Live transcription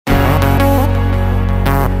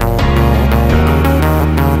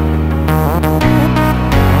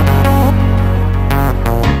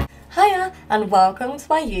and welcome to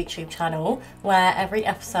my YouTube channel, where every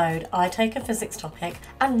episode I take a physics topic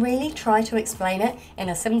and really try to explain it in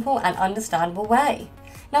a simple and understandable way.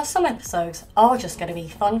 Now, some episodes are just going to be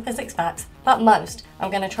fun physics facts, but most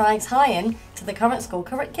I'm going to try and tie in to the current school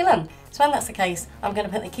curriculum. So when that's the case, I'm going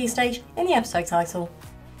to put the key stage in the episode title.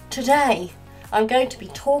 Today, I'm going to be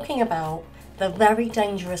talking about the very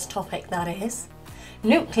dangerous topic that is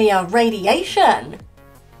nuclear radiation.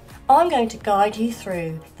 I'm going to guide you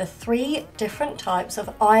through the 3 different types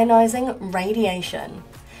of ionizing radiation.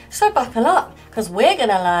 So buckle up, because we're going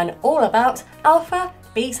to learn all about alpha,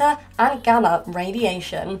 beta and gamma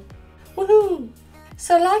radiation. Woohoo!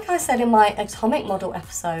 So like I said in my atomic model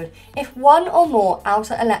episode, if one or more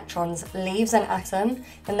outer electrons leaves an atom,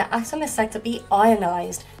 then the atom is said to be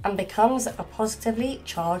ionized and becomes a positively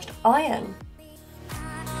charged ion.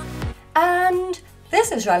 And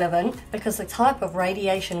this is relevant because the type of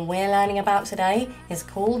radiation we're learning about today is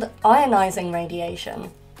called ionizing radiation.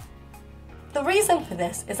 The reason for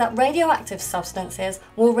this is that radioactive substances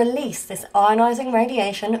will release this ionizing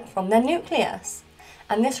radiation from their nucleus,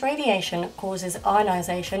 and this radiation causes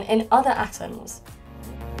ionization in other atoms.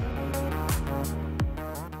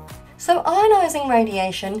 So ionizing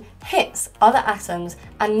radiation hits other atoms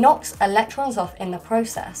and knocks electrons off in the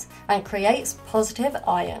process and creates positive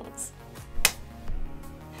ions.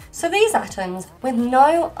 So these atoms with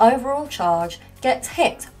no overall charge get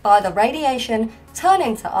hit by the radiation, turn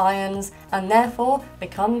into ions and therefore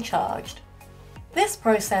become charged. This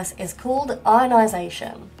process is called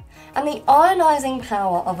ionization, and the ionizing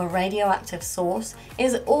power of a radioactive source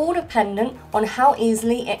is all dependent on how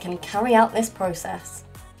easily it can carry out this process.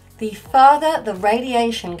 The further the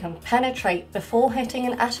radiation can penetrate before hitting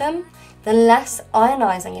an atom, the less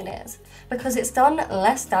ionizing it is, because it's done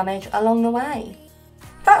less damage along the way.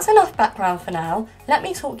 That's enough background for now. Let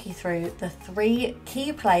me talk you through the 3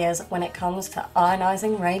 key players when it comes to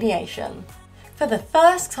ionizing radiation. For the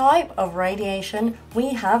first type of radiation,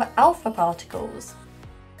 we have alpha particles.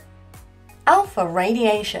 Alpha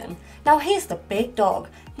radiation. Now here's the big dog,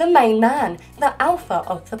 the main man, the alpha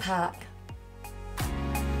of the pack.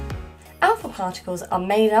 Alpha particles are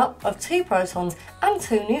made up of 2 protons and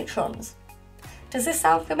 2 neutrons. Does this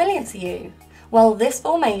sound familiar to you? Well, this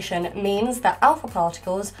formation means that alpha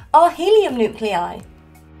particles are helium nuclei.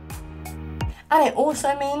 And it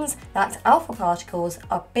also means that alpha particles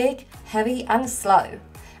are big, heavy and slow.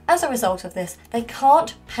 As a result of this, they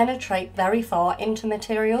can't penetrate very far into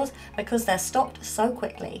materials because they're stopped so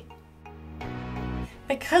quickly.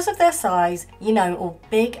 Because of their size, all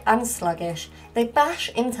big and sluggish, they bash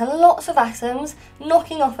into lots of atoms,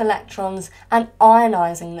 knocking off electrons and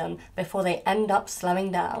ionizing them before they end up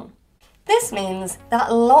slowing down. This means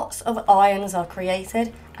that lots of ions are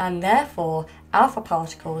created and therefore alpha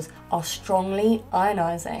particles are strongly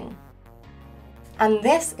ionizing. And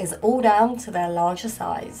this is all down to their larger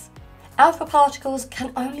size. Alpha particles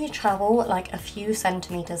can only travel like a few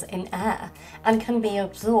centimeters in air and can be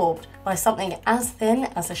absorbed by something as thin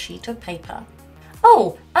as a sheet of paper.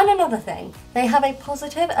 Oh, and another thing, they have a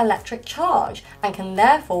positive electric charge and can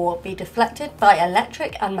therefore be deflected by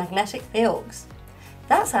electric and magnetic fields.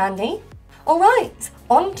 That's handy. Alright,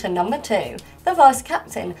 on to number 2, the vice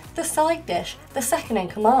captain, the side dish, the second in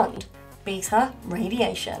command, beta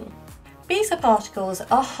radiation. Beta particles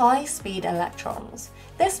are high-speed electrons.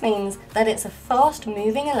 This means that it's a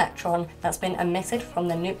fast-moving electron that's been emitted from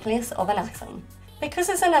the nucleus of an atom. Because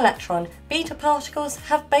it's an electron, beta particles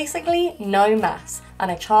have basically no mass and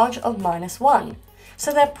a charge of -1,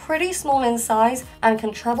 so they're pretty small in size and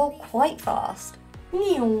can travel quite fast.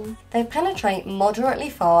 They penetrate moderately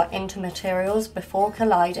far into materials before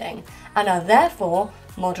colliding and are therefore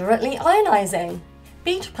moderately ionizing.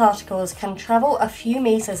 Beta particles can travel a few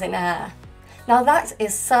meters in air. Now that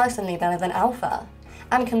is certainly better than alpha,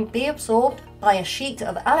 and can be absorbed by a sheet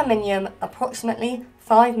of aluminium approximately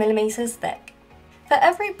 5 millimeters thick. For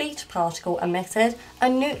every beta particle emitted, a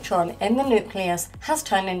neutron in the nucleus has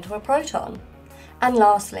turned into a proton. And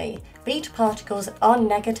lastly, beta particles are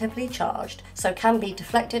negatively charged, so can be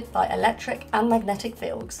deflected by electric and magnetic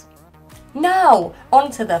fields. Now,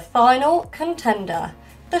 on to the final contender,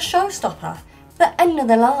 the showstopper, the end of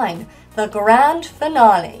the line, the grand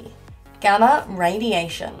finale, gamma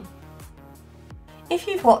radiation. If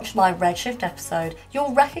you've watched my redshift episode,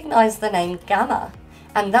 you'll recognise the name gamma,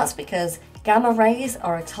 and that's because gamma rays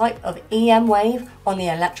are a type of EM wave on the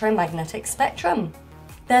electromagnetic spectrum.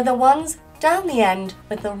 They're the ones down the end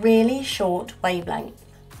with the really short wavelength.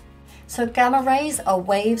 So gamma rays are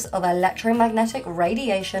waves of electromagnetic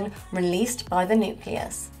radiation released by the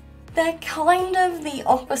nucleus. They're kind of the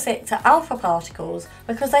opposite to alpha particles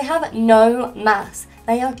because they have no mass,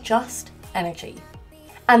 they are just energy.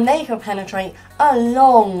 And they can penetrate a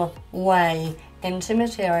long way into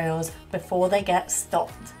materials before they get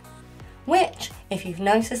stopped. Which, if you've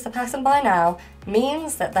noticed the pattern by now,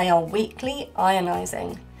 means that they are weakly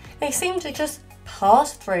ionizing. They seem to just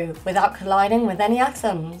pass through without colliding with any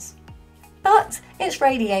atoms. But it's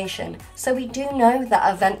radiation, so we do know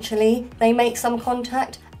that eventually they make some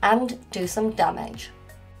contact and do some damage.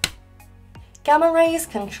 Gamma rays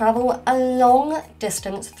can travel a long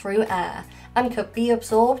distance through air and could be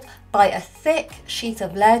absorbed by a thick sheet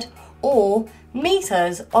of lead or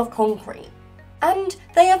meters of concrete. And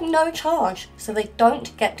they have no charge, so they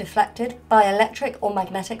don't get deflected by electric or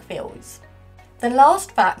magnetic fields. The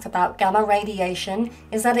last fact about gamma radiation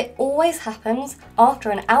is that it always happens after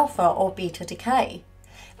an alpha or beta decay.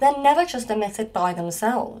 They're never just emitted by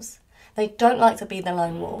themselves. They don't like to be the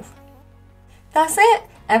lone wolf. That's it!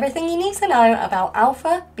 Everything you need to know about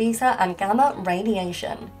alpha, beta and gamma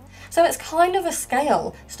radiation. So it's kind of a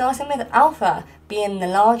scale, starting with alpha being the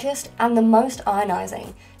largest and the most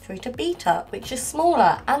ionizing, through to beta, which is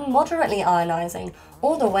smaller and moderately ionizing,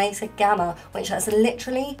 all the way to gamma, which has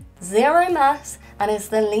literally zero mass and is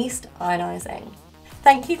the least ionizing.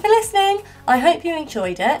 Thank you for listening. I hope you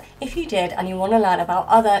enjoyed it. If you did and you want to learn about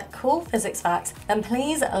other cool physics facts, then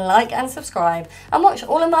please like and subscribe and watch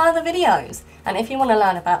all of my other videos. And if you want to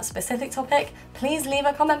learn about a specific topic, please leave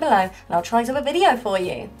a comment below and I'll try to do a video for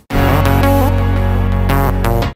you.